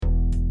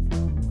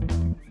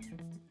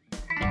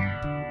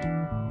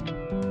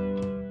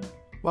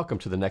Welcome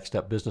to the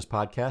NextUp Business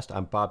Podcast.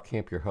 I'm Bob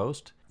Camp, your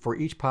host. For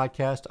each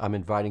podcast, I'm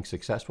inviting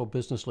successful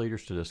business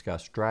leaders to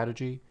discuss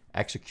strategy,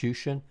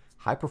 execution,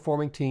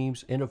 high-performing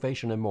teams,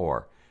 innovation, and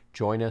more.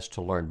 Join us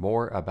to learn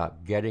more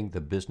about getting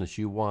the business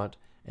you want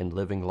and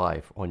living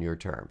life on your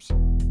terms.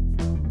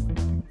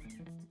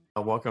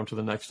 Welcome to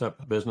the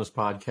NextUp Business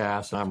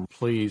Podcast. I'm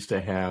pleased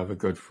to have a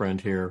good friend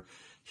here,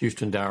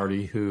 Houston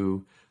Daugherty,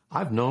 who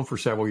I've known for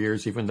several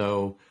years, even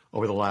though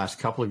over the last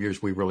couple of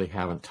years we really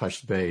haven't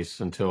touched base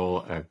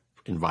until I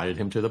invited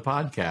him to the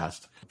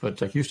podcast. But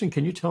Houston,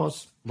 can you tell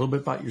us a little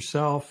bit about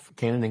yourself,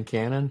 Cannon and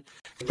Cannon?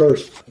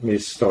 First, let me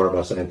start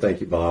by saying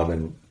thank you, Bob,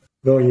 and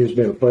knowing you has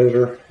been a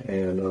pleasure,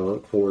 and I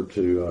look forward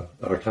to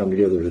our time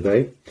together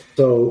today.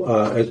 So,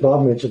 as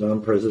Bob mentioned,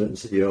 I'm President and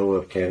CEO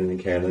of Cannon and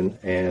Cannon,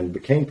 and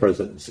became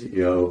President and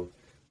CEO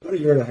about a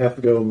year and a half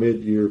ago,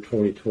 mid-year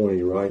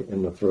 2020, right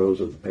in the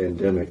throes of the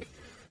pandemic.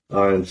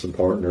 I and some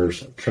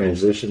partners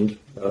transitioned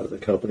the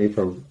company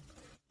from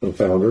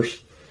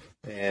founders,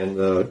 and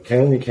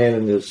Cannon and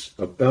Cannon is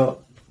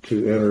about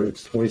to enter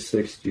its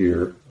 26th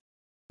year.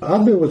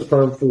 I've been with the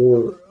firm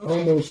for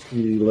almost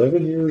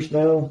 11 years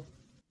now.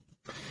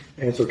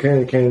 And so Cannon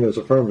and Cannon as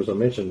a firm, as I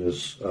mentioned,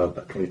 is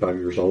about 25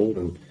 years old.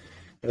 And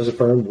as a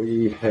firm,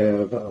 we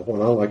have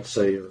what I like to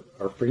say are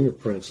our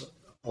fingerprints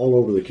all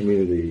over the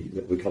community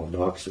that we call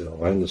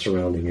Knoxville and the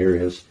surrounding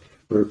areas.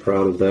 Very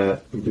proud of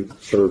that. We do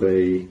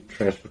survey,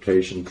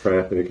 transportation,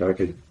 traffic. I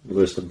could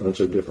list a bunch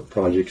of different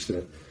projects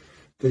that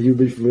you'd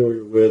be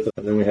familiar with.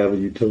 And then we have a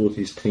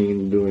utilities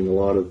team doing a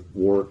lot of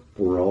work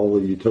for all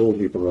the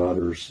utility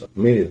providers,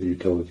 many of the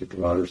utility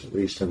providers, at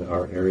least in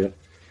our area.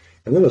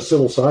 And then a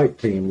civil site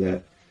team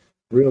that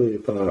really,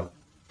 if I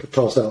could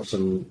toss out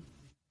some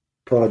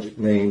project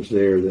names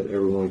there that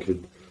everyone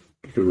could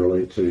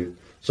relate to.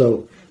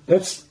 So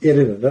that's it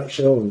in a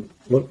nutshell, and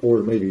look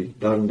forward to maybe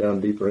diving down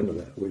deeper into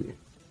that with you.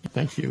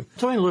 Thank you.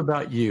 Tell me a little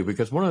about you,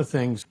 because one of the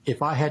things,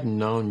 if I hadn't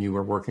known you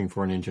were working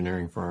for an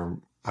engineering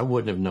firm, I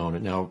wouldn't have known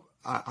it. Now,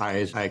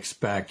 I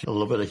expect a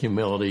little bit of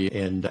humility,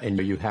 and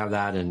you have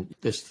that, and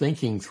this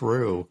thinking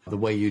through the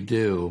way you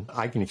do,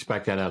 I can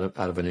expect that out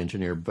of an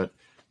engineer, but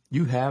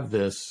you have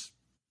this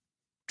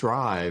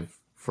drive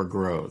for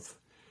growth.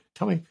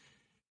 Tell me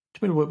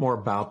a little bit more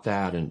about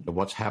that and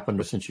what's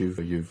happened since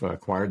you've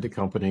acquired the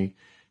company,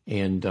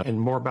 and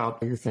more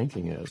about what your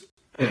thinking is.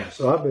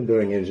 So I've been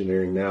doing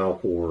engineering now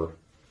for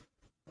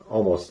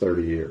almost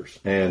 30 years,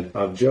 and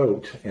I've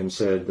joked and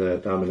said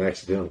that I'm an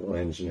accidental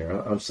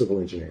engineer. I'm a civil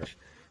engineer.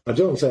 I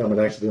joke and say I'm an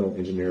accidental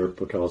engineer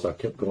because I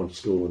kept going to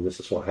school and this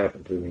is what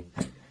happened to me.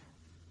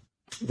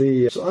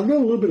 So I've done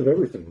a little bit of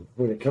everything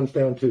when it comes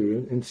down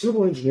to, in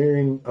civil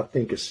engineering, I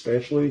think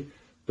especially,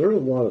 there's a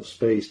lot of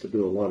space to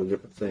do a lot of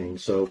different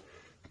things. So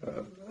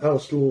out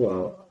of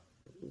school,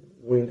 I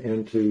went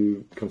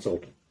into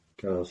consulting,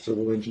 kind of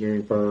civil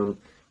engineering firm,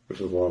 which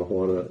is a lot of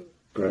what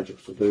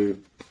graduates will do.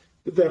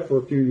 Did that for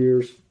a few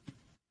years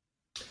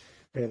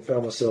and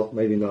found myself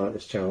maybe not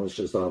as challenged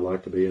as I'd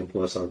like to be. And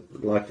plus, I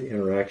like the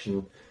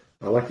interaction.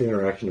 I like the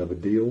interaction of a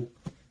deal,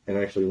 and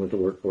actually went to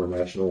work for a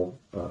national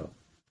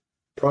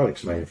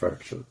products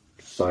manufacturer,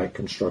 site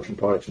construction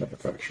products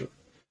manufacturer,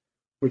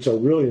 which I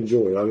really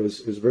enjoyed. It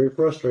was very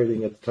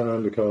frustrating at the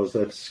time because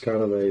that's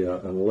kind of an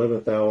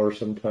 11th hour,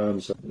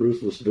 sometimes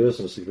ruthless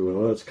business, if you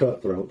will. It's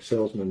cutthroat.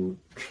 Salesmen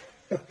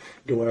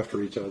go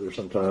after each other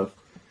sometimes.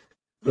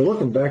 But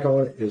looking back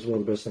on it is one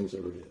of the best things I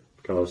ever did,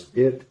 because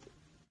it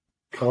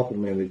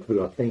complemented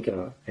who I think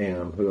I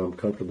am, who I'm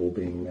comfortable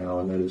being now,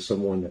 and that is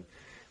someone that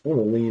I want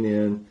to lean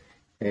in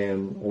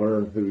and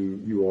learn who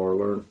you are,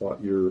 learn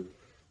what your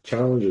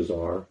challenges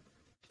are,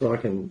 so I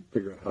can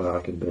figure out how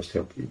I can best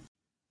help you.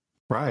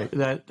 Right.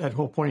 That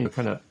whole point of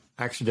kind of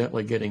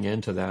accidentally getting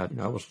into that.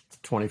 I was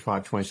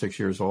 25, 26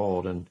 years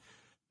old, and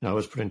I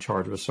was put in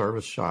charge of a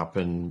service shop,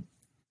 and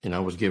I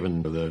was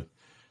given the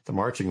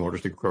marching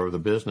orders to grow the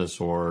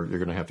business, or you're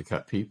going to have to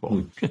cut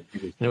people.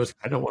 And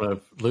I don't want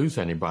to lose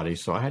anybody,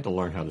 so I had to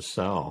learn how to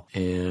sell,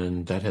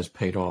 and that has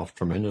paid off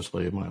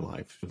tremendously in my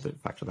life. The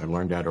fact that I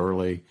learned that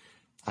early,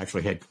 I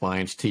actually had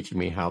clients teaching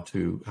me how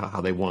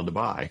they wanted to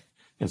buy.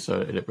 And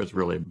so it was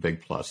really a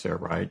big plus there,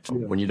 right?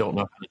 Yeah. When you don't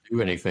know how to do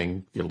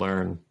anything, you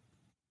learn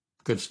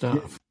good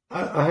stuff.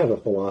 Yeah. I have a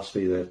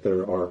philosophy that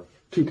there are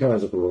two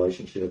kinds of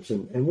relationships,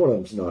 and one of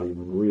them's not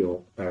even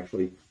real,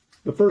 actually.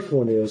 The first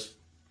one is,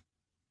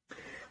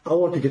 I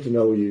want to get to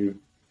know you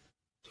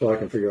so I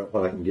can figure out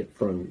what I can get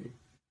from you.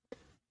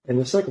 And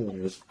the second one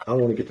is, I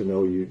want to get to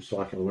know you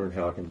so I can learn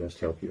how I can best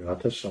help you. And I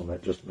touched on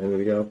that just a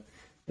minute ago.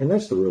 And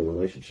that's the real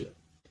relationship,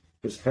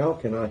 is how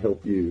can I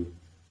help you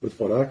with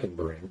what I can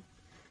bring?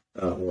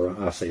 Or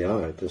I say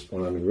I at this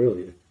point, I mean,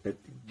 really,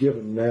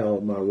 given now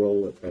my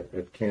role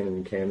at Cannon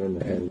and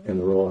Cannon and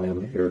the role I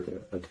am here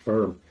at the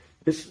firm,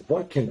 is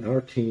what can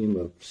our team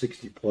of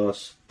 60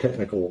 plus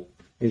technical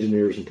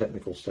engineers and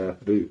technical staff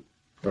do,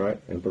 right,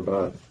 and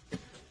provide.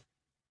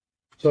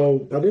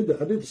 So I did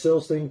the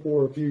sales thing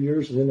for a few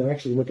years, and then I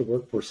actually went to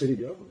work for city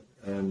government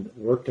and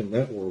worked in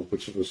that world,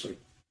 which was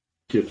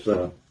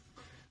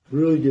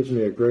really gives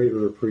me a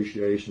greater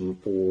appreciation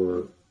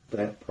for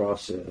that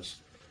process.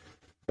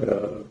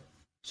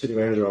 City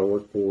manager I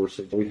work for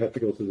said we have to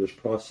go through this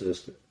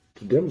process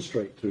to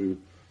demonstrate to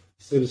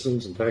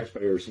citizens and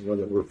taxpayers,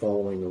 that we're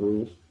following the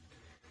rules.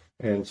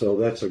 And so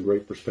that's a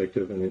great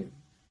perspective and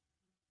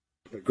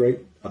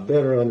a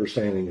better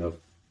understanding of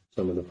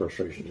some of the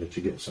frustrations that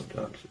you get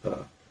sometimes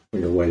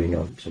when you're waiting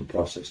on some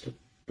process to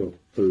go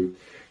through.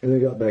 And they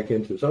got back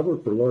into it. So I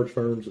work for large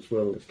firms as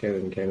well as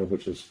Canada,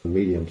 which is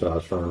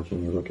medium-sized firms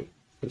when you look at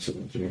the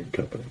civil engineering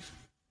companies.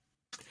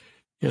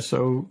 Yeah,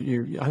 so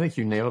I think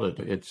you nailed it.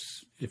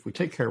 It's if we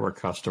take care of our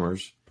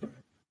customers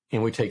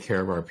and we take care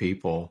of our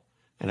people,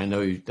 and I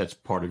know that's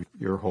part of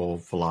your whole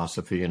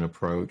philosophy and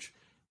approach.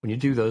 When you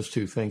do those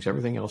two things,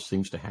 everything else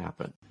seems to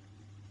happen.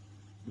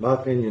 My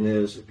opinion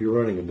is if you're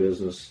running a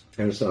business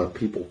and it's not a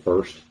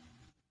people-first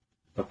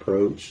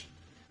approach,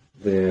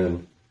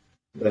 then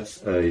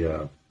that's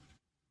a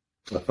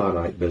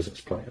finite business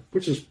plan,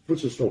 which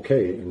is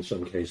okay in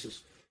some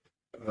cases.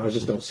 I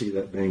just don't see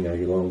that being a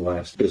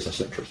long-lasting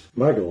business interest.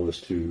 My goal is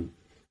to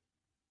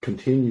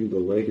continue the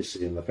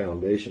legacy and the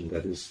foundation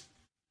that is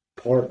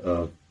part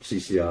of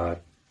CCI,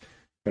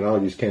 and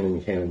I'll use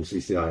Canon and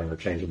CCI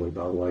interchangeably,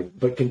 by the way,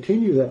 but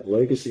continue that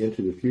legacy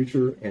into the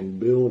future and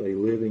build a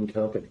living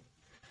company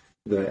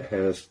that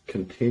has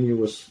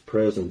continuous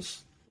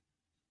presence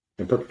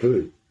in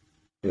perpetuity,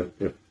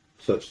 if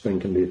such thing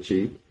can be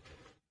achieved,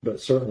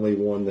 but certainly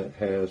one that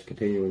has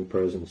continuing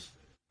presence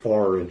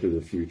far into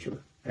the future,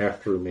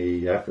 after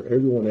me, after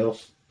everyone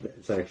else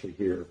that's actually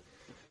here.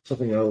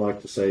 Something I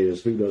like to say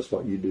is, who does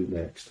what you do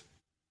next?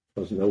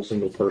 Because no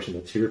single person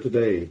that's here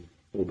today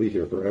will be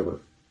here forever,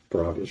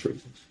 for obvious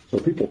reasons. So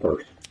people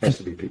first. Has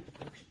to be people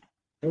first.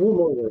 And one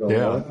more word on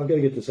that. I've got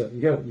to get this out.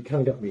 You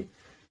kind of got me.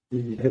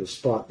 You hit a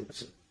spot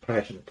that's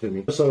passionate to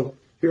me. So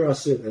here I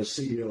sit as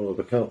CEO of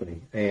a company,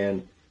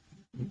 and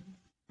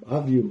I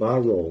view my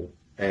role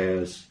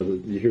as,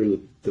 you hear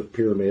the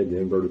pyramid, the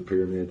inverted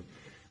pyramid.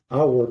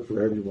 I work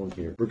for everyone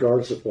here,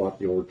 regardless of what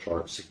the org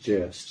chart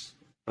suggests.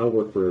 I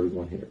work for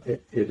everyone here.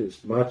 It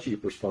is my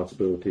chief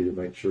responsibility to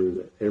make sure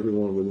that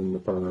everyone within the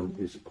firm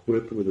is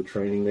equipped with the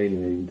training they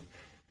need,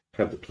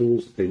 have the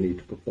tools that they need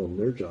to perform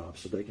their job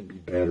so they can be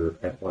better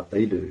at what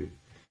they do,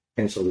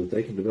 and so that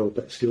they can develop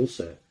that skill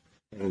set.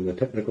 And in the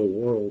technical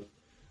world,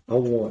 I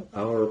want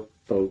our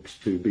folks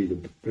to be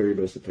the very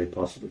best that they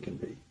possibly can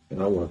be.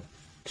 And I want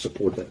to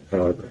support that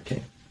however I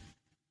can.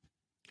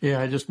 Yeah,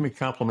 I just may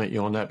compliment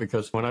you on that,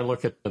 because when I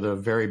look at the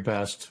very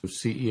best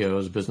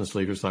CEOs, business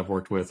leaders I've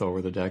worked with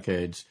over the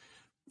decades,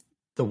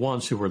 the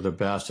ones who were the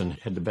best and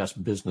had the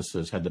best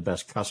businesses, had the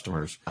best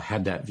customers,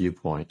 had that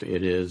viewpoint.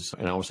 It is,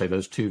 and I will say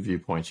those two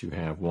viewpoints you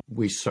have. One,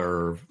 we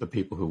serve the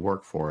people who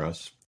work for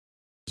us.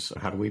 So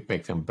how do we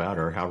make them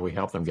better? How do we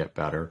help them get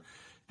better?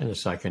 And the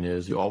second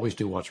is you always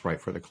do what's right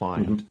for the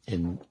client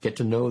and get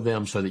to know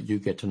them so that you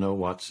get to know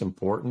what's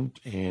important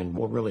and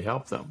will really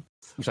help them.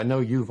 Because I know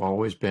you've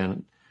always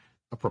been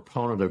a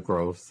proponent of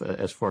growth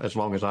as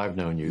long as I've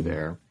known you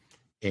there.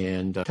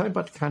 And tell me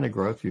about the kind of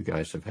growth you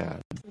guys have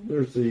had.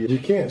 You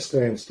can't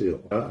stand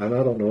still. And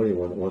I don't know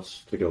anyone that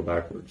wants to go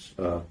backwards.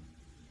 Or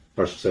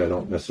I should say I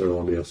don't necessarily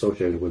want to be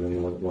associated with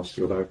anyone that wants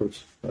to go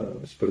backwards.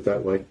 Let's put it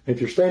that way.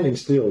 If you're standing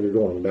still, you're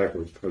going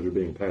backwards because you're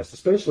being passed,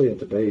 especially in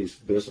today's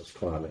business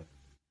climate.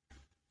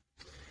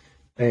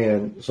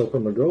 And so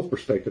from a growth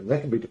perspective,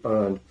 that can be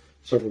defined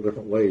several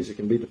different ways. It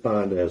can be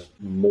defined as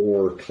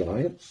more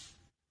clients.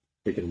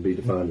 It can be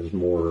defined as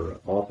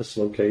more office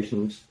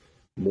locations,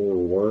 more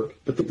work.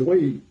 But the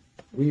way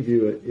we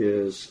view it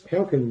is,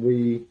 how can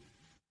we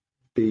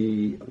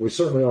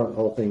certainly aren't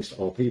all things to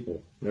all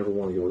people, never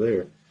want to go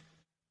there,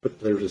 but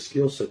there's a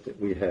skill set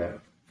that we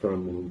have,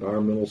 from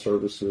environmental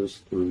services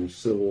through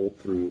civil,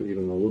 through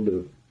even a little bit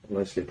of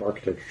landscape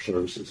architecture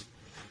services.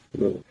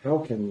 How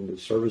can the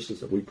services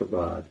that we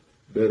provide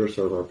better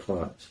serve our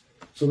clients?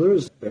 So there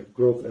is that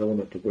growth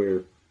element to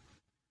where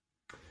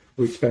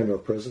we expand our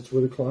presence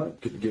with a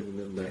client, giving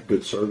them that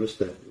good service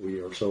that we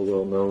are so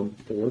well known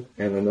for.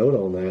 And a note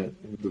on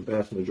that, the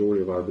vast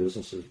majority of our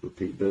business is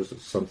repeat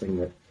business, something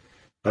that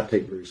I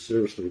take very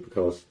seriously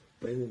because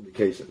that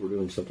indicates that we're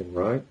doing something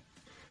right.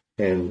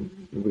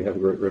 And we have a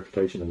great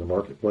reputation in the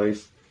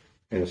marketplace,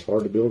 and it's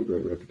hard to build a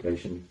great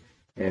reputation.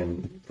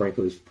 And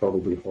frankly, it's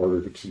probably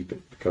harder to keep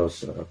it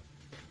because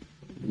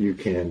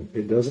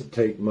it doesn't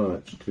take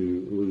much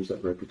to lose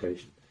that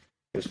reputation,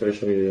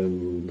 especially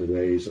in the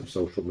days of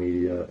social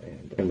media.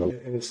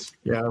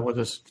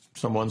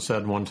 Someone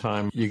said one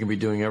time, you can be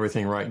doing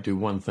everything right and do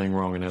one thing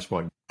wrong, and that's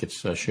what gets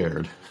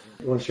shared.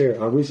 I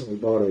recently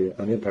bought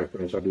an impact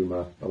wrench. I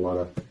do a lot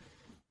of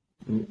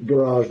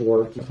garage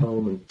work at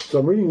home, and so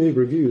I'm reading these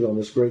reviews on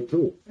this great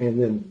tool,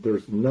 and then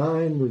there's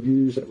 9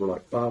 reviews that were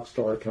like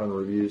 5-star kind of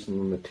reviews, and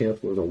then the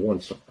 10th was a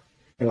 1-star.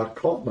 And I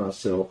caught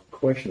myself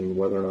questioning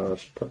whether or not I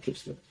should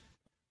purchase this.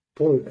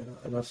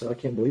 And I said, I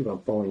can't believe I'm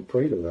falling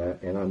prey to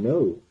that, and I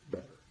know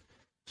better.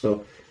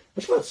 So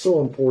that's why it's so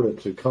important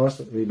to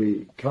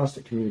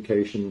constant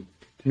communication,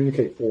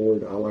 communicate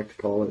forward, I like to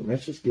call it, and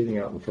that's just getting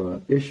out in front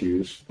of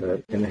issues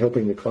and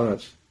helping the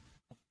clients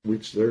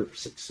reach their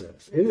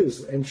success. It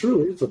is, and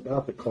truly, it's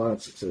about the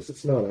client's success.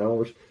 It's not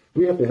ours.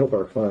 We have to help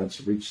our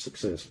clients reach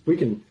success. If we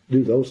can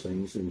do those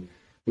things, and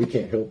we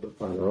can't help but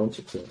find our own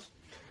success.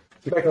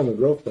 So back on the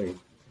growth thing,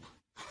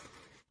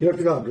 if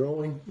you're not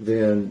growing,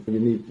 then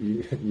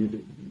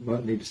you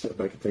might need to step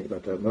back and think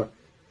about that.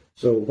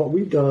 So what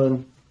we've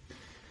done,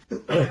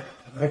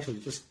 actually,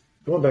 just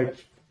going back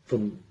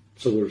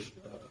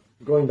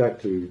going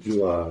back to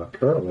July.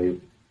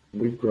 Currently,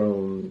 we've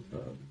grown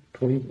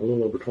a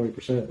little over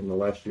 20% in the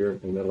last year,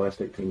 in the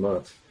last 18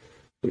 months,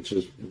 which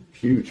is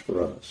huge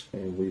for us.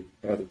 And we've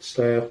added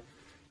staff,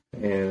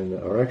 and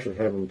are actually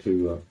having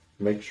to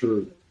make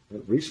sure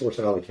that resource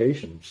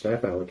allocation,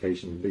 staff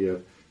allocation,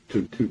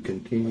 to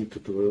continue to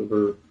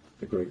deliver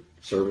the great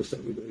service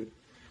that we do.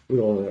 We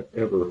don't want to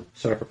ever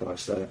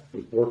sacrifice that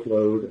with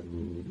workload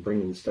and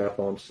bringing staff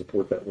on to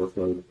support that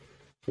workload.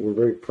 So we're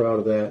very proud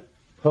of that,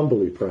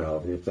 humbly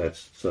proud, if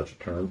that's such a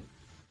term.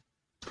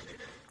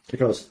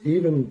 Because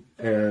even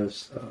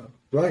as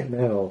right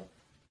now,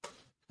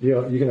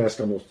 you can ask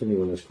almost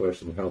anyone this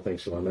question, how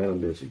things going? Man,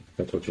 I'm busy.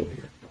 That's what you'll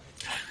hear.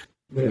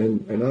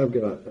 And I've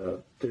got a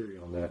theory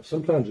on that.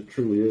 Sometimes it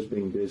truly is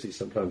being busy.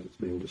 Sometimes it's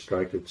being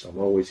distracted. So I'm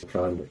always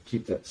trying to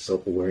keep that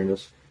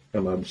self-awareness.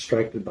 Am I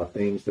distracted by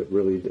things that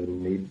really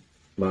didn't need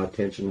my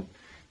attention?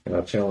 And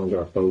I challenge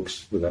our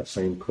folks with that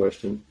same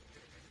question.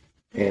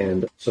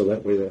 And so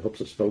that way that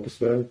helps us focus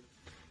better.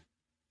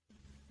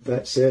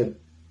 That said,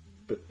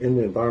 but in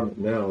the environment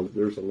now,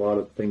 there's a lot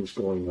of things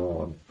going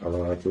on,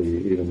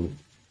 ironically, even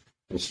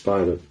in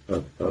spite of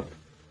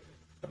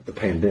the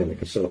pandemic.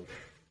 And so,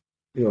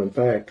 in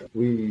fact,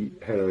 we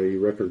had a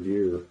record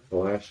year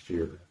last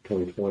year,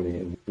 2020,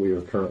 and we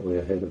are currently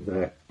ahead of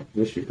that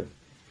this year.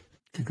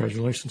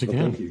 Congratulations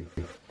again. Thank you.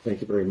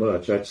 Thank you very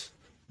much.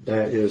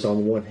 That is, on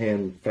the one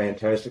hand,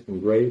 fantastic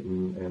and great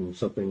and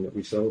something that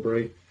we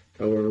celebrate.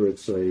 However,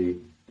 it's a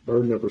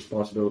burden of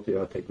responsibility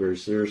I take very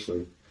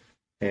seriously.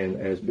 And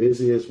as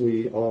busy as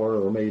we are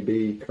or may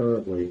be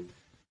currently,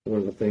 one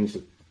of the things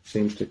that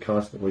seems to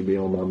constantly be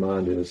on my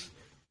mind is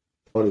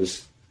how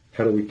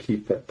do we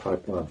keep that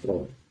pipeline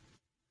flowing?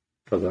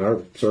 Because in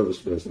our service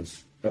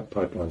business, that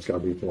pipeline's got to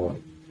be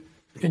flowing.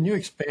 Can you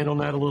expand on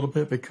that a little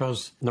bit?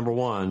 Because, number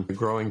one,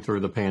 growing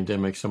through the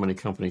pandemic, so many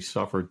companies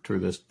suffered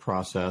through this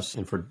process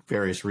and for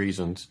various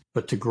reasons.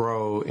 But to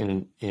grow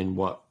in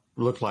what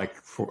looked like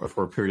for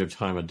a period of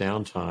time, a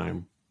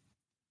downtime,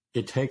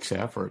 it takes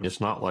effort.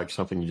 It's not like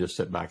something you just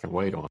sit back and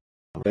wait on.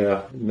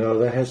 Yeah, no,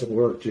 that hasn't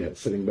worked yet,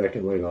 sitting back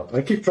and waiting on.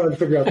 I keep trying to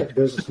figure out that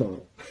business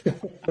model.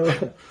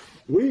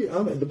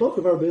 The bulk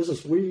of our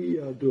business, we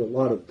do a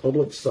lot of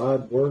public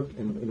side work,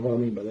 and what I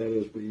mean by that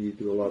is we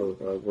do a lot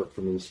of work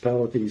for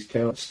municipalities,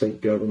 county,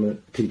 state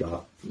government,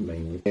 TDOT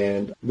mainly,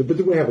 but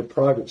then we have a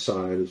private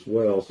side as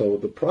well. So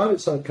the private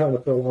side kind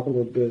of fell off a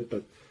little bit,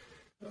 but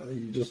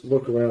you just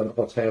look around at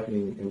what's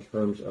happening in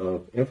terms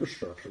of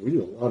infrastructure. We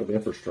do a lot of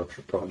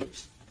infrastructure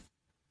projects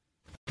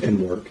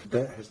and work.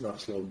 That has not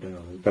slowed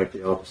down. In fact,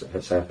 the opposite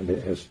has happened.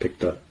 It has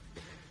picked up.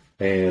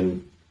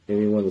 And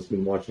anyone that's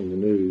been watching the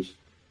news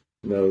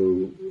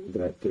know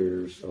that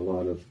there's a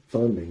lot of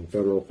funding,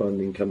 federal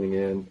funding coming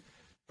in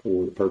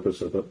for the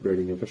purpose of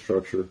upgrading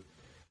infrastructure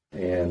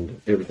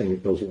and everything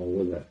that goes along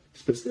with that.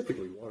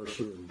 Specifically, water,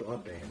 sewer, and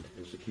broadband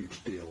is a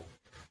huge deal,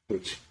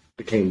 which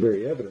became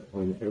very evident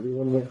when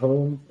everyone went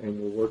home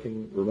and were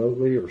working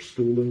remotely or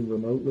schooling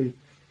remotely.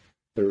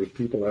 There was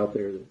people out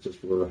there that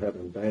just were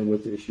having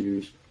bandwidth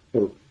issues,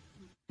 or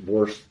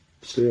worse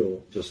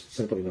still, just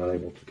simply not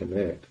able to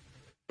connect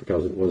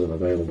because it wasn't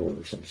available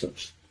or some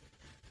such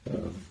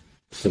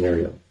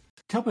scenario.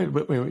 Tell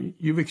me,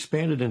 you've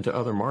expanded into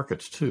other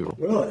markets too.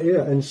 Well,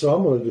 yeah, and so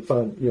I'm going to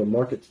define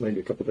markets maybe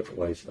a couple different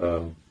ways.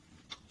 So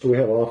we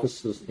have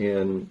offices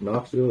in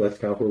Knoxville. That's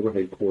kind of where we're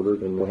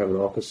headquartered, and we'll have an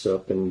office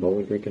up in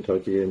Bowling Green,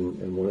 Kentucky,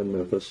 and one in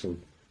Memphis,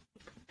 and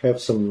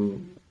have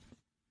some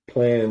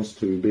plans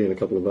to be in a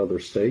couple of other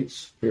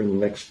states here in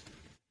the next.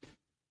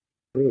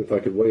 Really, if I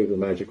could wave the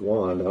magic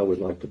wand, I would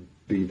like to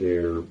be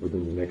there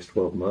within the next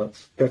 12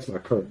 months. That's my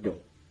current goal.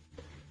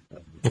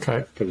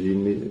 Okay. Because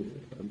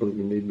I believe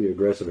you need to be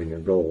aggressive in your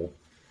goal.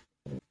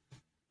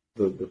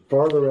 The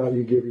farther out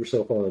you give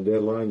yourself on a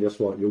deadline, guess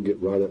what? You'll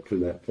get right up to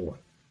that point.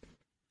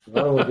 So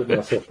I don't want to give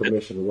myself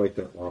permission to wait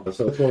that long.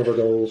 So that's one of our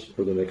goals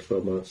for the next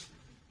 12 months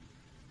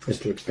is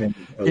to expand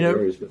in other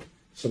areas. But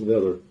some of the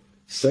other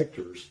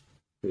sectors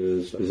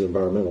is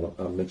environmental.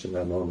 I mentioned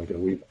that a moment ago.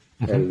 We've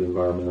added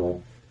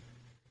environmental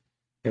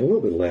and a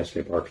little bit of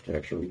landscape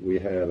architecture. We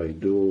have a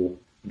dual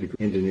degree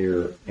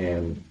engineer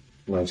and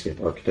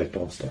landscape architect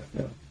on staff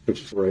now,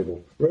 which is we're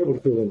able to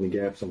fill in the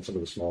gaps on some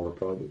of the smaller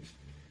projects.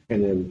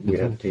 And then we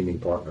have teaming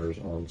partners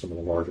on some of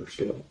the larger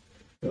scale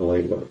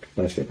LA work,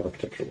 landscape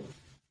architecture work.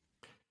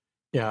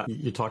 Yeah,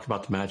 you talked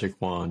about the magic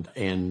wand,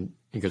 and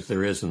because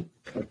there isn't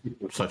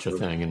such a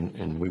thing,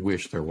 and we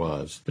wish there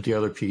was. But the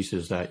other piece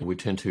is that we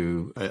tend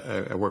to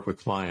I work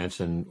with clients,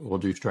 and we'll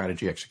do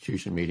strategy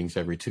execution meetings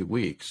every 2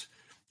 weeks.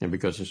 And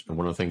because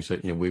one of the things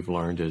that we've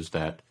learned is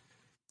that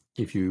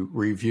if you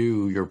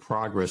review your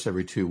progress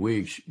every 2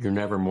 weeks, you're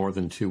never more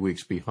than 2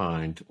 weeks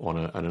behind on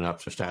an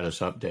up status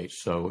update.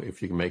 So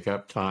if you can make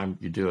up time,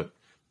 you do it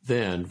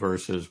then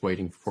versus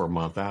waiting for a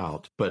month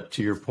out. But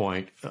to your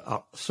point,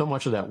 so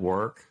much of that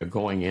work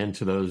going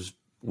into those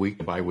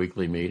week by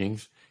weekly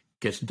meetings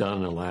gets done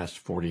in the last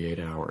 48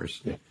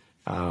 hours.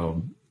 Yeah.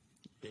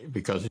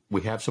 Because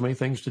we have so many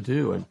things to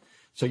do. And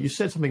so you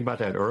said something about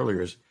that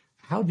earlier, is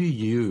how do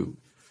you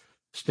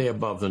stay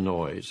above the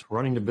noise?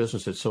 Running the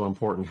business that's so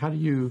important.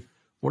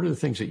 What are the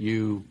things that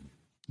you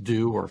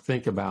do or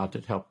think about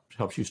that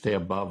helps you stay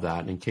above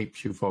that and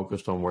keeps you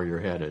focused on where you're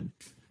headed?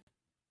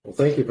 Well,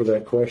 thank you for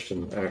that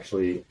question,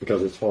 actually,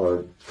 because it's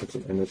hard,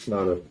 and it's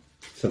not a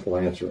simple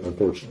answer,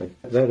 unfortunately.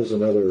 That is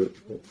another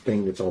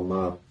thing that's on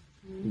my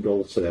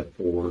goal set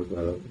for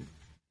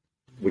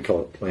we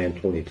call it Plan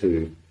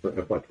 22 for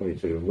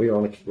FY22, and we're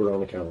on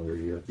a calendar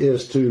year,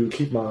 is to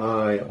keep my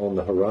eye on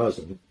the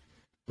horizon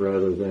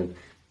rather than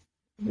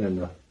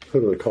the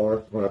hood of the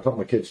car. When I taught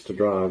my kids to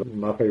drive,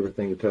 my favorite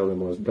thing to tell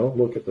them was, don't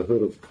look at the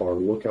hood of the car,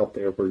 look out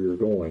there where you're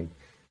going,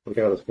 look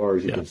out as far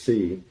as you can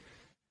see.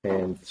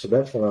 And so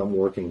that's what I'm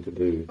working to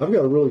do. I've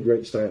got a really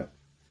great staff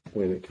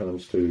when it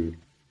comes to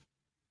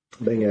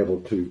being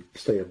able to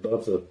stay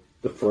above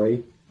the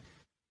fray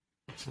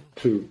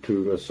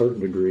to a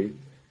certain degree.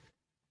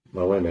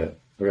 Well, wait a minute.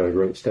 I've got a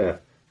great staff.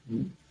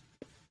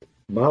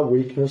 My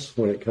weakness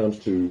when it comes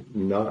to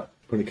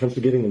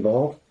getting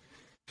involved,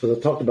 so I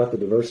talked about the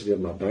diversity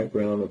of my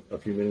background a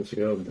few minutes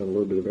ago. I've done a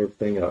little bit of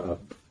everything,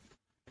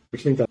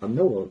 which means I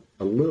know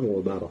a little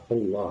about a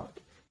whole lot.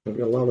 I've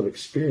got a lot of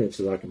experience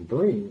that I can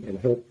bring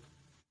and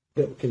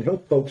that can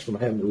help folks from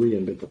having to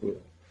reinvent the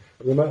wheel.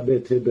 There might be a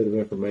tidbit of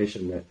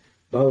information that,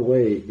 by the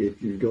way,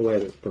 if you go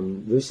at it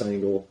from this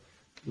angle,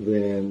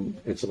 then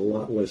it's a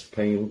lot less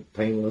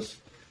painless,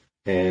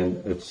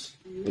 and it's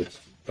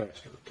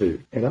faster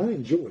too. And I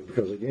enjoy it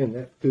because, again,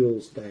 that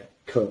fills that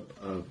cup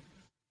of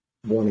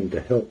wanting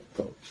to help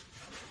folks.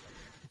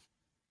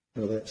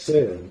 Now, that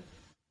said,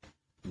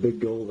 the big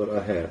goal that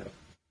I have,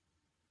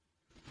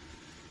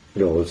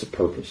 it's a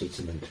purpose, it's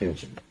an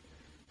intention,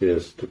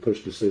 is to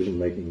push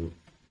decision-making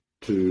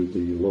to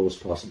the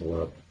lowest possible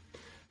level.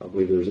 I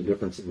believe there's a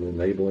difference in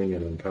enabling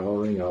and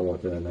empowering. I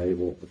want to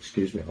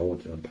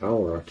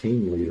empower our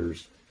team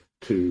leaders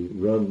to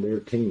run their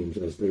teams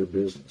as their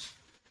business.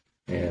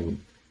 And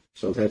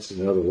so that's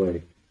another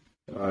way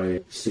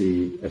I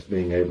see as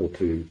being able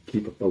to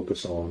keep a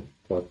focus on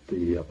what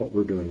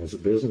we're doing as a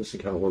business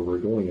and kind of where we're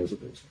going as a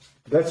business.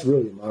 That's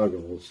really my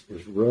goal,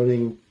 is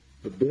running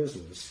the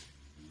business.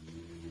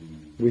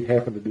 We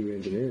happen to do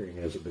engineering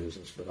as a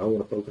business, but I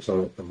want to focus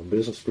on it from a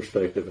business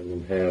perspective and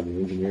then have the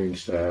engineering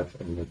staff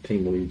and the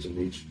team leads in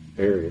each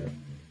area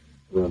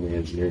run the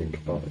engineering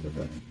component of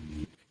that.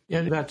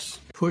 Yeah, that's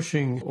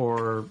pushing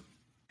or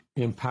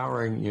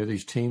empowering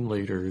these team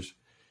leaders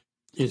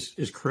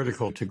is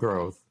critical to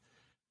growth.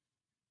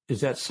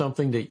 Is that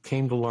something that you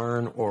came to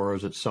learn, or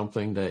is it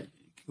something that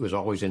was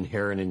always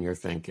inherent in your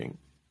thinking?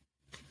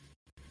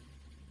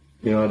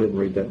 I didn't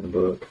read that in the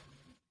book.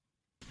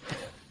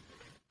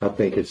 I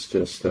think it's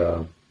just,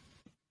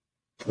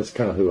 that's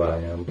kind of who I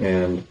am.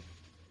 And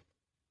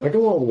I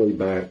go all the way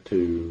back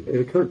to,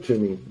 it occurred to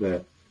me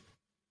that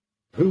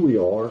who we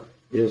are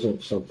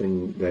isn't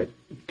something that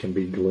can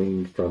be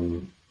gleaned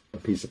from a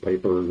piece of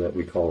paper that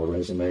we call a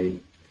resume,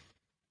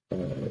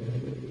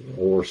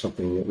 or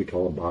something that we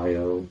call a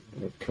bio.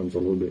 It comes a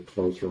little bit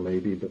closer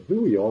maybe, but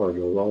who we are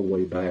goes all the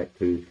way back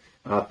to,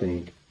 I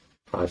think,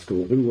 high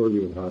school. Who were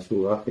you in high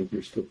school? I think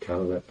you're still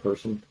kind of that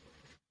person.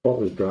 What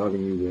was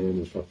driving you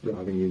then is what's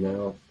driving you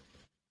now.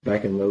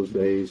 Back in those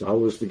days, I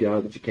was the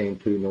guy that you came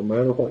to no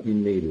matter what you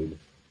needed.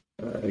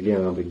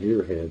 Again, I'm a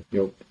gearhead.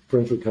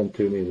 Friends would come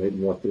to me and they'd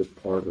want this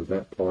part or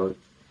that part,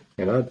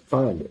 and I'd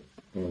find it.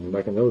 And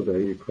back in those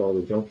days, you'd crawl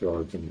the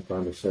junkyards and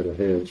find a set of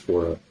heads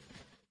for a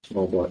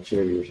small block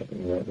Chevy or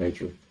something of that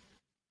nature.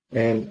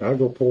 And I'd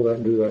go pull that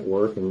and do that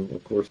work, and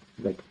of course,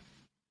 make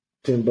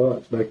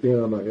 $10. Back then,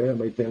 I'm like, I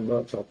made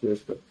 $10 off this.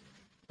 But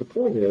the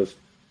point is,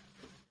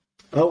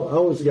 I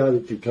was the guy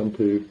that you come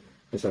to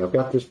and say, I've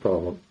got this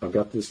problem, I've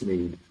got this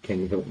need, can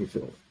you help me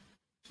fill it?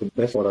 So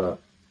that's what I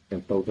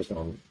am focused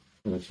on,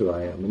 and that's who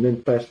I am. And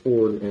then fast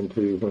forward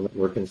into when I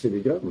worked in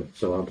city government.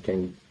 So I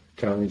became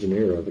county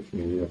engineer of a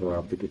community of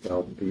around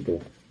 50,000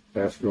 people,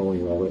 fast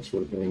growing and all that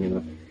sort of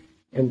thing.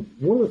 And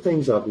one of the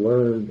things I've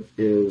learned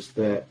is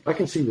that I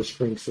can see the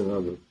strengths in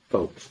other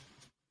folks.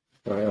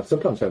 I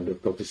sometimes have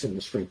difficulty seeing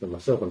the strength in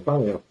myself, and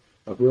finally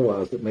I've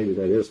realized that maybe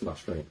that is my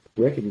strength.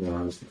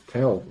 Recognize the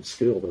talent and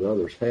skill that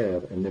others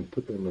have and then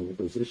put them in a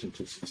position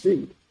to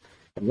succeed.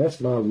 And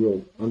that's my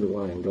real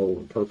underlying goal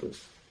and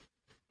purpose.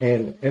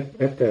 And at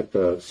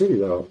that city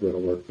that I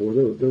worked for,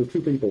 there were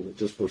two people that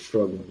just were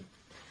struggling.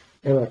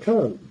 And I kind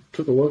of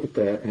took a look at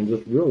that and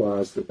just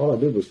realized that all I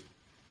did was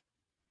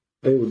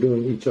they were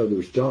doing each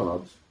other's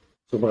jobs.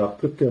 So when I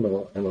put them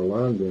and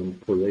aligned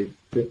them where they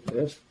fit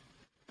best,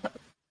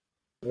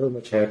 they were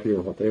much happier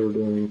in what they were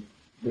doing.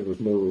 It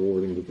was more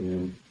rewarding to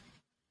them.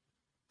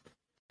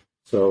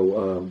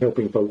 So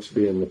helping folks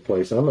be in the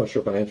place. I'm not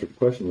sure if I answered the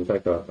question. In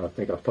fact, I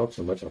think I've talked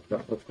so much I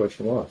forgot what the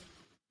question was.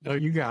 No,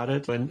 you got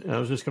it. And I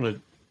was just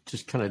going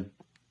to kind of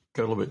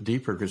go a little bit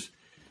deeper, because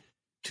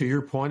to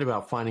your point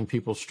about finding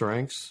people's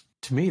strengths,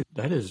 to me,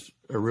 that is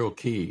a real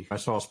key. I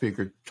saw a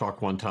speaker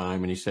talk one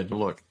time, and he said,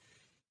 look,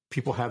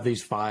 people have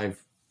these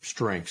 5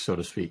 strengths, so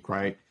to speak,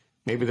 right?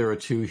 Maybe there are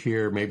 2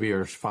 here, maybe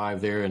there's 5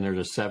 there, and there's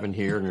a 7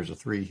 here, and there's a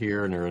 3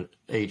 here, and there's an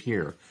 8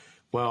 here.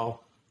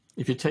 Well,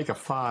 if you take a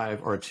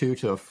 5 or a 2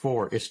 to a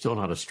 4, it's still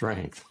not a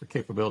strength or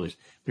capabilities.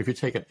 But if you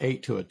take an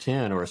 8 to a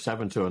 10 or a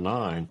 7 to a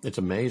 9, it's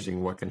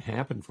amazing what can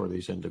happen for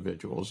these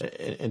individuals.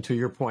 And to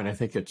your point, I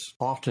think it's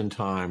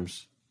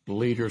oftentimes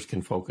leaders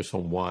can focus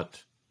on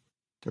what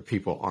their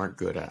people aren't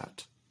good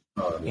at.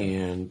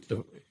 And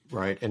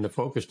the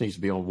focus needs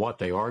to be on what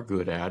they are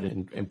good at,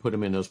 and put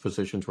them in those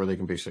positions where they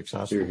can be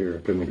successful. Here,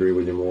 couldn't agree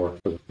with you more.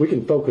 We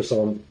can focus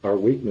on our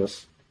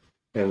weakness,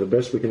 and the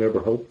best we can ever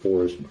hope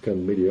for is to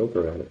become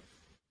mediocre at it.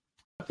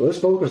 So let's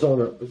focus on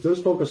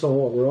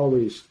what we're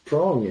already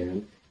strong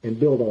in and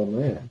build on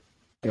that.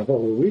 And what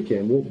we're weak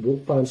in, we'll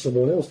find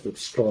someone else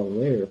that's strong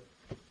there.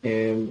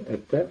 And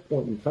at that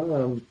point in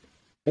time,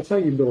 that's how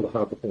you build a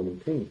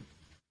high-performing team.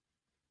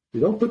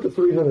 You don't put the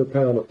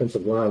 300-pound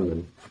offensive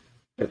lineman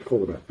at the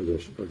quarterback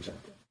position, for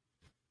example.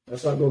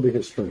 That's not going to be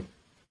his strength.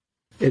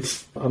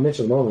 I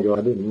mentioned a moment ago,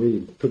 I didn't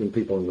read putting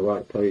people in the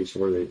right place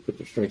where they put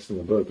their strengths in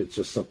the book. It's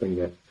just something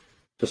that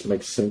just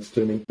makes sense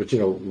to me. But,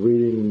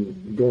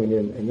 reading, going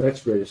in, and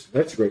that's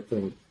a great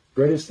thing.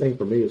 Greatest thing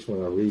for me is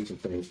when I read some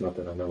things, not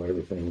that I know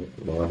everything,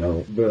 well, I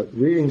know, but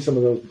reading some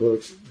of those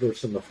books,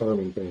 there's some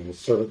affirming things.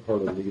 Servant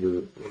Hearted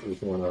Leader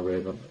was one I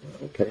read.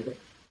 Okay,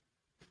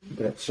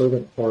 that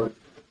servant heart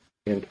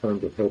in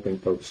terms of helping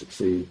folks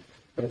succeed,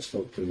 that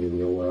spoke to me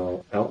real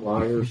well.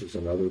 Outliers is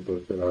another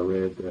book that I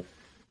read that,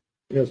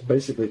 it's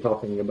basically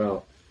talking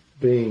about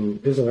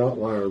is an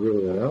outlier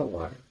really an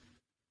outlier?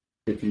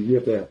 If you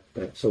give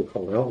that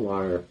so-called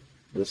outlier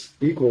this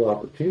equal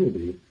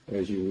opportunity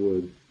as you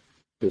would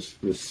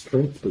this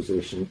strength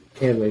position,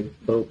 can they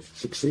both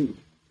succeed?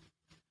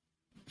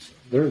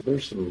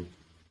 There's some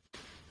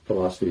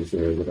philosophies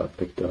there that I've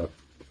picked up.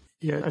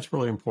 Yeah, that's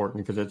really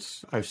important,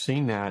 because I've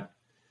seen that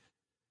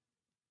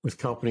with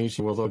companies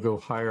where they'll go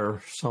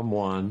hire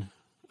someone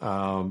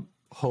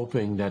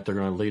hoping that they're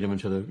going to lead them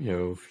into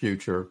the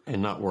future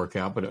and not work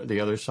out. But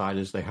the other side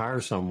is they hire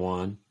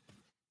someone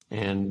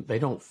and they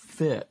don't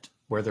fit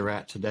where they're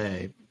at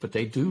today, but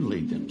they do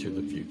lead them to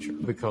the future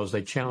because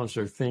they challenge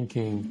their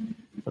thinking,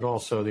 but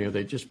also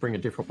they just bring a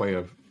different way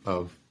of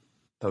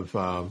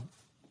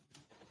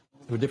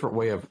a different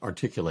way of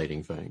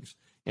articulating things,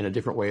 and a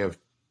different way of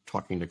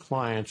talking to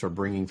clients or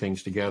bringing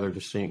things together to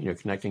see,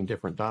 connecting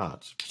different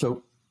dots.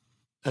 So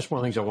that's one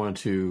of the things I wanted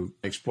to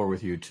explore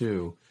with you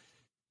too.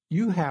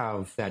 You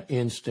have that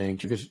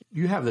instinct because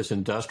you have this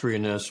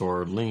industriousness,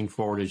 or lean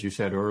forward, as you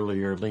said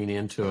earlier, lean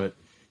into it.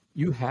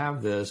 You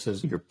have this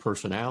as your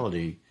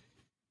personality,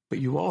 but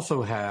you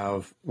also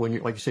have, when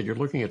you're, like you said, you're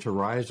looking at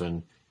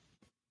Horizon,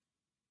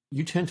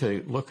 you tend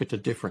to look at the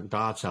different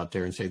dots out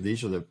there and say,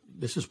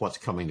 this is what's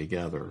coming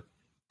together.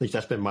 At least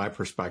that's been my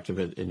perspective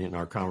in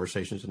our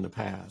conversations in the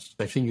past.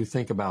 I've seen you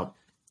think about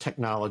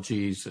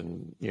technologies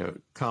and,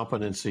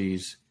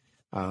 competencies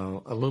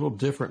a little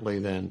differently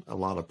than a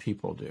lot of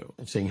people do,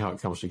 and seeing how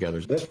it comes together.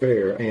 That's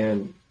fair.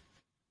 And,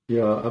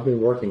 I've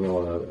been working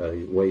on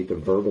a way to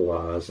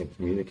verbalize and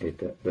communicate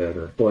that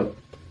better. But,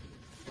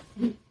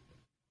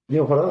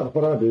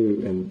 what I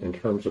do in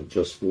terms of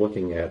just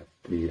looking at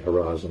the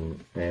horizon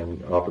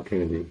and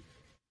opportunity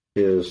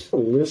is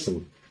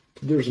listen.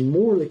 There's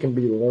more that can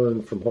be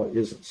learned from what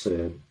isn't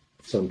said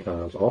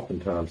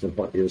oftentimes, than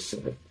what is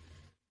said.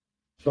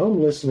 So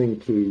I'm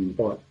listening to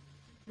what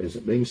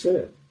isn't being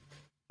said,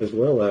 as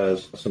well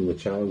as some of the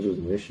challenges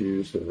and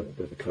issues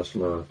that a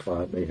customer or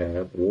client may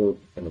have, or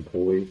an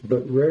employee.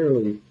 But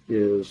rarely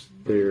is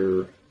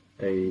there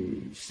a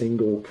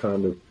single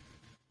kind of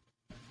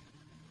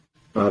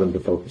item to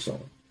focus on.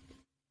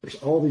 There's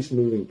all these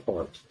moving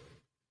parts.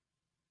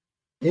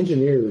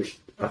 Engineers,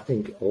 I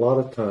think, a lot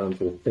of times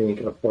will think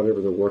of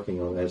whatever they're working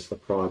on as the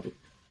project.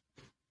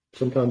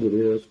 Sometimes it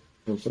is,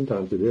 and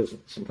sometimes it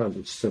isn't. Sometimes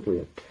it's simply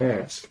a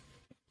task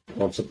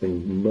on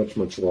something much,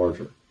 much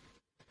larger.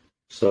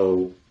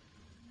 So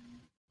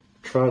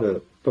try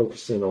to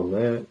focus in on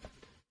that.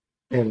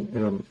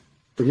 And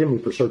forgive me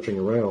for searching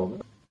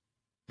around.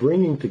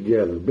 Bringing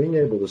together, being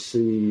able to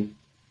see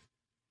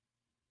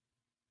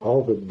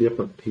all the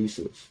different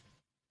pieces.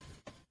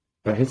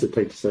 I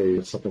hesitate to say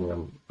it's something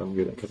I'm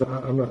good at, because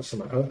I'm not.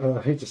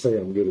 I hate to say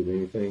I'm good at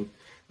anything.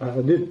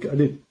 I did.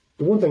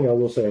 The one thing I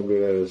will say I'm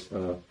good at is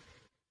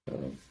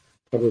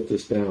I wrote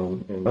this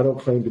down, and I don't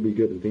claim to be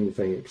good at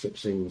anything except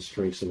seeing the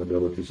strengths and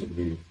abilities of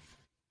you,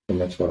 and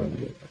that's what I'm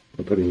good at.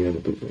 I'm putting you in a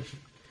position.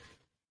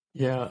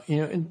 Yeah,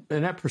 in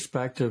that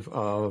perspective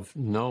of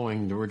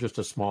knowing that we're just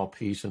a small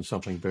piece in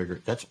something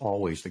bigger, that's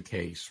always the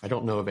case. I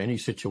don't know of any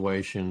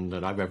situation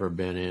that I've ever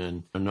been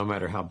in, no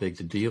matter how big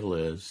the deal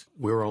is,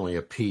 we're only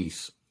a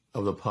piece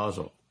of the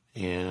puzzle.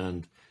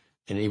 And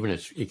And even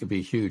if it could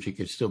be huge, it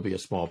could still be a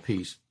small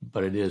piece,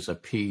 but it is a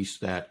piece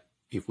that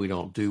if we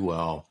don't do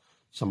well,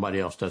 somebody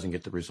else doesn't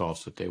get the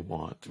results that they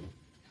want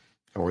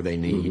or they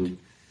need. Mm-hmm.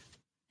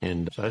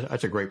 And so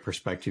that's a great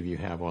perspective you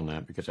have on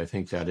that, because I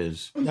think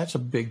that's a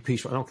big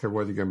piece. I don't care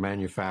whether you're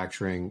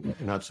manufacturing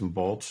nuts and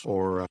bolts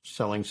or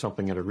selling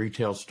something at a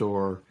retail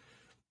store,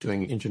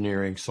 doing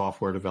engineering,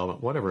 software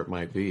development, whatever it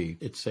might be.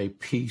 It's a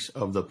piece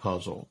of the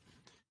puzzle.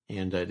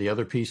 And the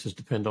other pieces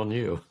depend on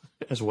you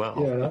as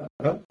well.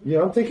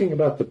 Yeah, I'm thinking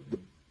about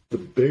the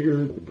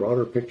bigger, the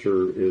broader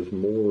picture is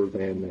more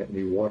than that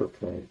new water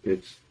plant.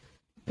 It's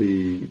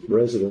the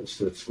residents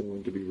that's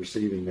going to be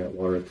receiving that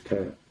water at the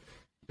tap.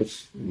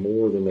 It's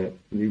more than that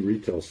new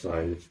retail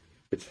site.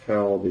 It's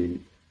how the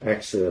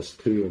access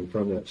to and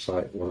from that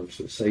site works,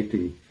 the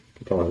safety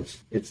components.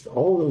 It's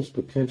all those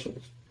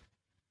potentials.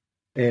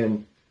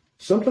 And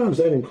sometimes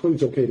that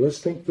includes, okay, let's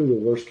think through the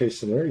worst case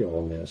scenario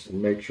on this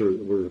and make sure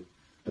that we're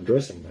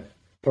addressing that.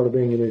 Part of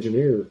being an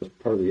engineer,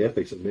 part of the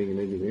ethics of being an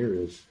engineer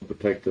is to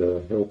protect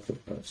the health,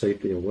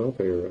 safety, and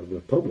welfare of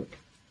the public.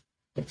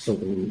 That's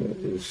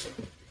something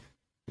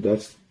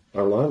that's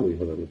our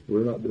livelihood. If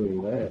we're not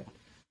doing that,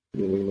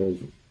 then we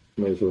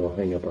may as well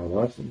hang up our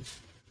license.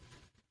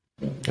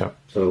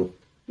 So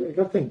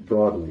I think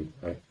broadly,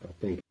 I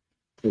think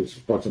it's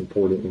what's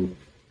important.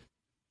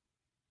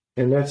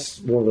 And that's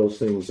one of those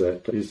things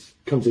that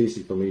comes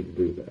easy for me to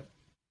do that.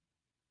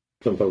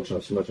 Some folks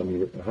not so much. I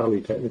mean,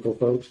 highly technical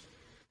folks,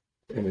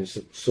 and it's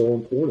so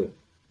important.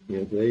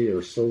 They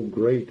are so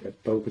great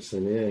at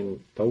focusing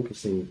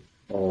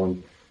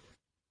on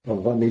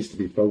what needs to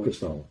be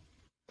focused on,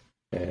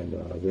 and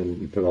then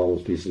you put all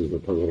those pieces of the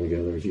puzzle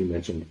together, as you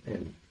mentioned,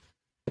 and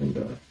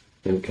then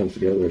it comes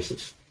together.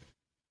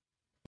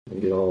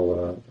 And get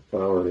all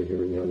flowery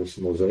here, this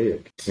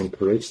mosaic, and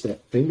creates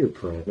that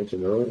fingerprint. I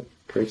mentioned earlier,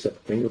 creates that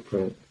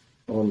fingerprint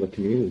on the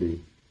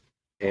community.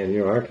 And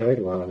our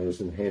tagline is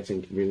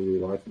enhancing community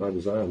life by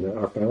design. One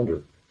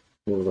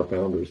of our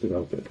founders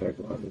developed that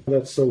tagline.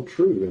 That's so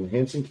true.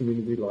 Enhancing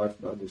community life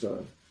by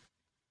design.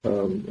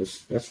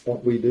 That's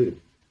what we do.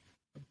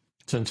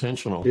 It's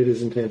intentional. It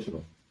is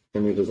intentional,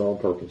 and it is on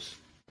purpose.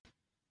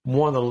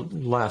 One of the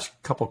last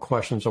couple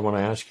questions I want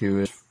to ask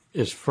you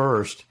is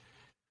first,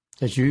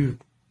 as you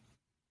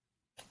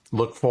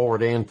look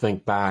forward and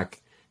think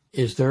back,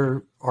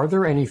 are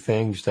there any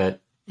things that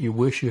you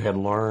wish you had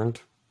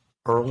learned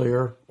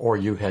earlier or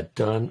you had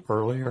done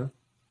earlier?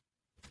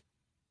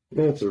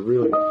 That's a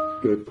really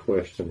good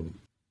question.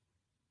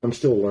 I'm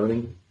still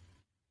learning.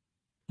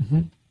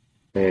 Mm-hmm.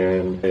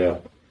 And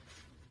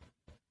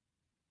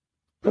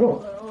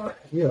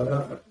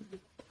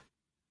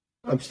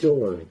I'm still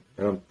learning,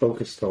 and I'm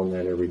focused on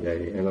that every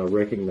day. And I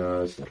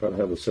recognize, I try to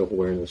have the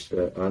self-awareness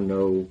that I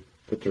know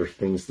that there's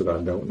things that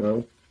I don't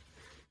know.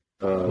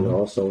 And I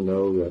also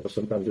know that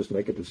sometimes just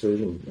make a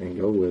decision and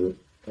go with it.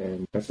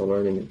 And that's a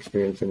learning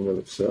experience in and of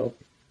itself.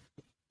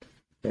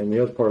 And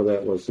the other part of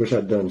that was, wish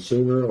I'd done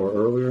sooner or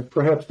earlier,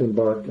 perhaps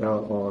embarked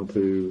out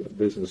onto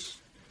business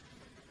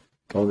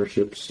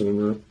ownership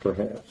sooner,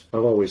 perhaps.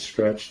 I've always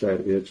scratched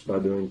that itch by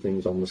doing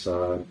things on the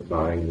side,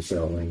 buying and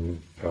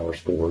selling, power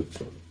sports,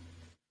 and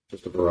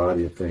just a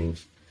variety of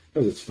things,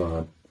 because it's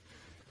fun.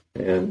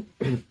 And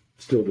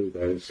still do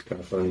that. It's kind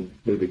of funny.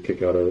 Get a big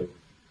kick out of it.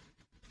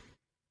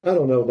 I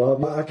don't know,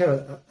 Bob.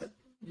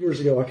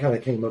 Years ago, I kind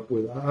of came up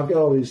with, I've got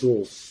all these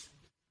little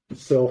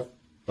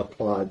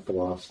self-applied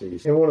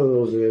philosophies. And one of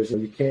those is,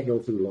 you can't go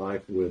through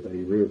life with a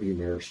rearview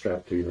mirror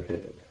strapped to your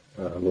head,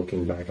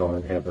 looking back on it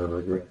and having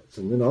regrets.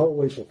 And then I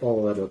always will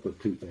follow that up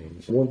with two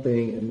things. One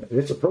thing, and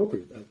it's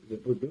appropriate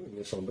that we're doing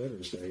this on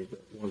Veterans Day,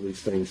 but one of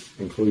these things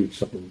includes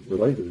something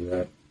related to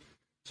that.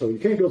 So you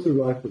can't go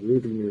through life with a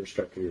rearview mirror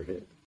strapped to your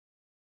head.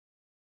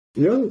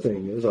 The other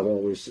thing is, I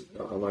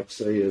like to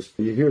say is,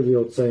 you hear the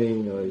old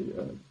saying,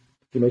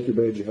 if you make your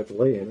bed, you have to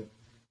lay in it.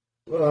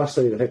 Well, I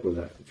say the heck with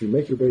that. If you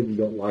make your bed and you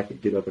don't like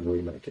it, get up and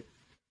remake it.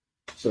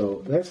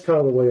 So that's kind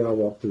of the way I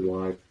walk through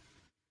life.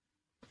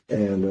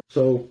 And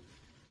so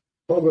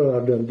what would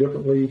I've done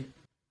differently?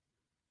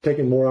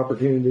 Taking more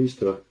opportunities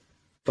to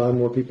find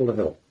more people to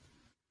help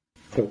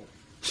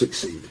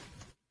succeed.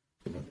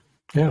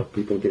 Help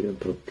people get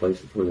into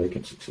places where they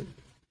can succeed.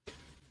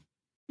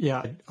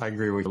 Yeah, I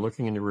agree with you.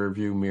 Looking in the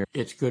rearview mirror,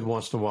 it's good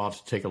once in a while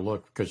to take a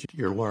look, because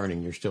you're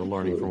learning. You're still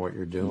learning from what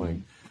you're doing.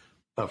 Mm-hmm.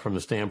 But from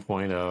the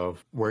standpoint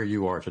of where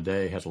you are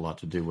today has a lot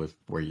to do with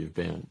where you've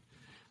been.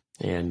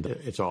 And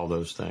it's all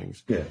those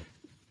things. Yeah.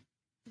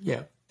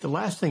 Yeah. The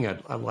last thing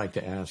I'd like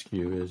to ask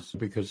you is,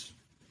 because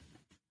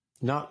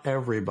not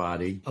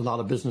everybody, a lot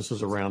of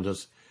businesses around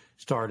us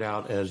start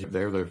out as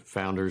they're the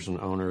founders and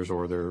owners,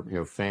 or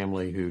their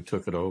family who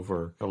took it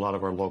over. A lot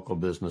of our local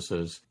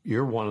businesses,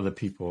 you're one of the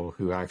people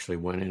who actually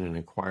went in and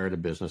acquired a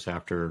business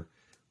after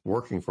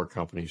working for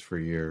companies for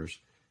years.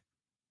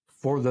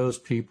 For those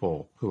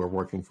people who are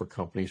working for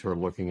companies who are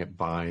looking at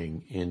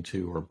buying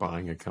into or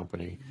buying a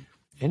company,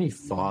 any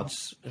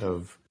thoughts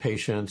of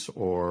patience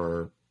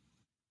or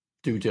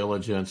due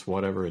diligence,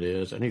 whatever it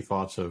is, any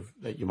thoughts of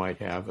that you might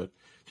have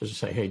just to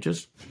say, hey,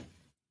 just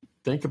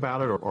think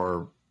about it,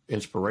 or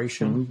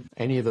inspiration,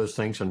 any of those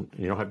things. And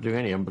you don't have to do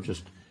any of them, but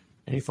just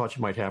any thoughts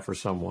you might have for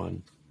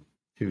someone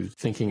who's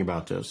thinking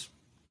about this.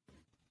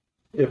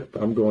 If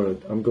I'm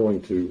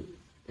going to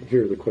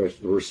hear the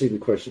question, or receive the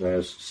question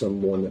as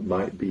someone that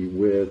might be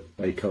with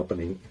a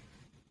company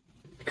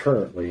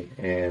currently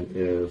and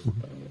is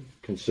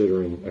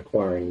considering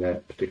acquiring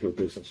that particular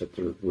business that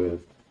they're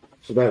with.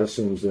 So that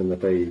assumes then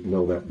that they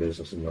know that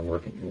business and they're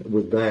working.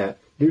 With that,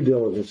 due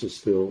diligence is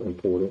still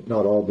important.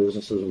 Not all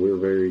businesses, we're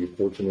very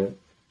fortunate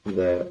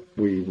that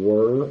we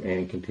were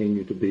and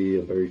continue to be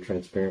a very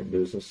transparent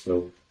business,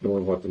 so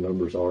knowing what the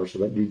numbers are. So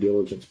that due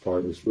diligence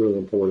part is really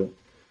important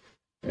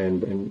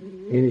and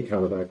any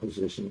kind of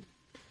acquisition.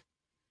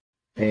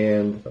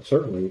 And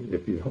certainly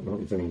if you don't know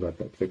anything about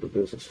that particular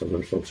business, so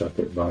there's folks out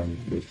there buying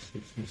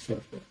businesses and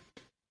stuff. But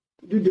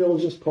the due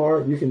diligence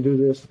part, you can do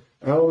this.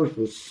 Ours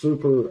was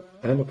super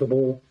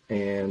amicable,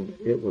 and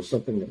it was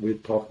something that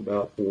we'd talked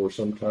about for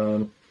some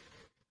time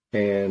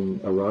and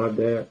arrived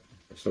at.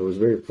 So it was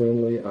very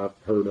friendly. I've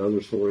heard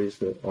other stories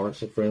that aren't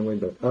so friendly,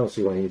 but I don't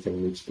see why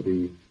anything needs to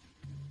be.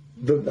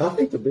 I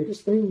think the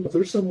biggest thing, if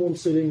there's someone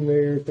sitting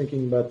there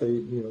thinking about they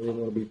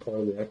want to be part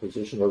of the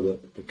acquisition or the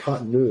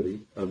continuity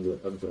of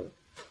the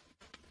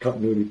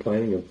continuity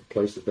planning of the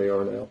place that they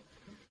are now,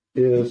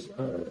 is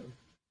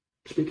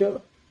speak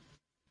up.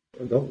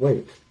 Don't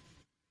wait.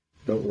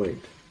 Don't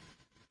wait.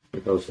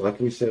 Because like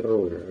we said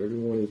earlier,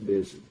 everyone is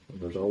busy.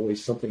 And there's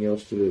always something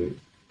else to do.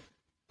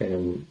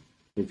 And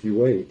if you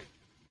wait,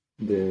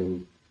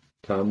 then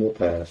time will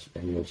pass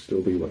and you'll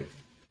still be waiting.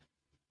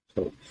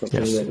 So something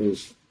that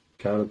is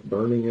kind of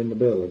burning in the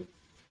belly,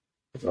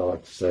 as I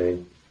like to say,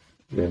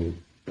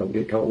 then don't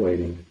get caught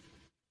waiting.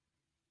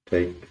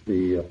 Take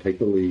the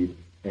lead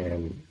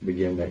and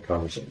begin that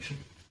conversation.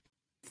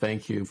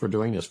 Thank you for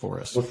doing this for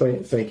us. Well,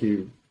 thank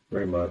you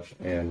very much,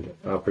 and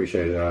I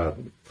appreciate it.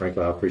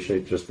 Frankly, I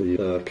appreciate just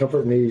the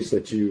comfort and ease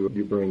that you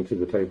bring to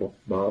the table,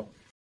 Bob.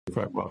 You're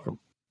quite welcome.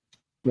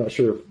 I'm not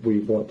sure if we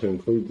want to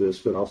include this,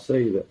 but I'll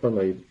say that from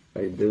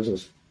a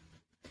business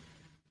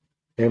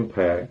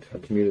impact, a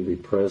community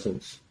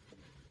presence,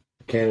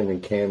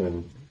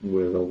 Cannon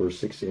with over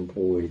 60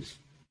 employees,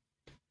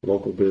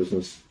 local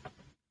business,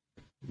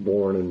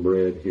 born and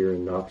bred here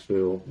in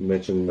Knoxville. You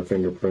mentioned the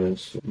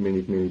fingerprints,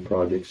 many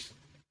projects,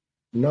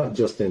 not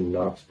just in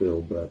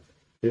Knoxville, but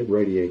it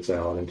radiates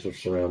out into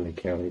surrounding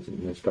counties and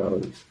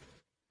municipalities.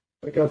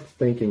 I got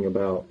thinking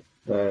about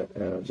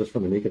that just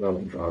from an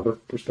economic driver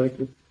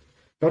perspective.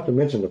 Not to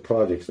mention the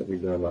projects that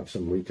we've done, like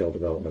some retail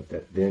development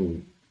that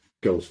then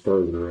goes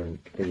further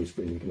and continues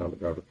to be an economic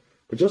driver.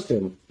 But just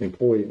in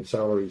employee and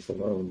salaries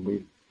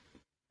alone,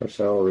 our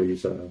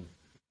salaries are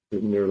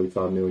nearly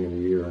 $5 million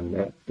a year, and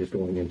that is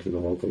going into the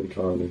local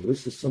economy.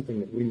 This is something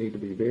that we need to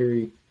be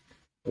very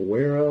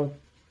aware of,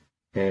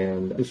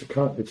 and it's a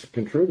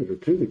contributor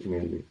to the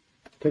community.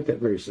 Take that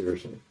very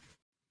seriously.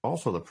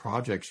 Also, the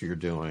projects you're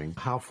doing,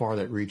 how far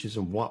that reaches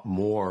and what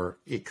more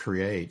it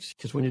creates.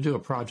 Because when you do a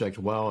project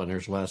well and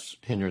there's less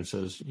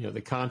hindrances,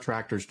 the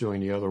contractors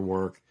doing the other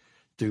work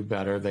do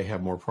better. They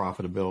have more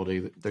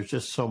profitability. There's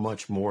just so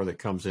much more that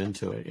comes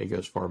into it. It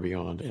goes far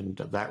beyond. And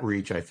that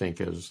reach, I think,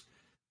 is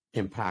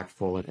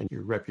impactful. And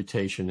your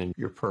reputation and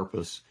your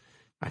purpose,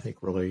 I think,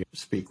 really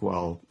speak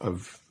well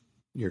of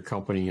your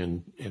company.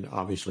 And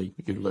obviously,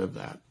 you live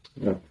that.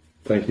 Yeah,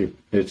 thank you.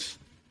 It's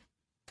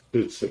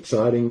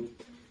exciting.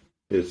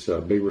 It's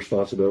a big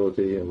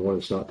responsibility and one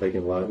that's not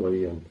taken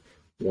lightly, and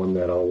one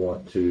that I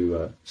want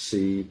to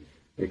see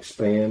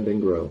expand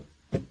and grow.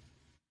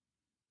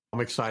 I'm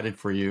excited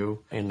for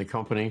you and the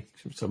company.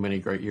 So many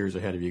great years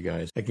ahead of you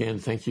guys. Again,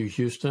 thank you,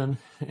 Houston,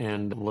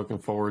 and I'm looking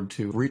forward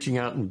to reaching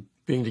out and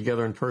being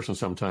together in person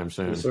sometime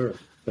soon. Yes, sir.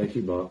 Thank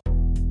you, Bob.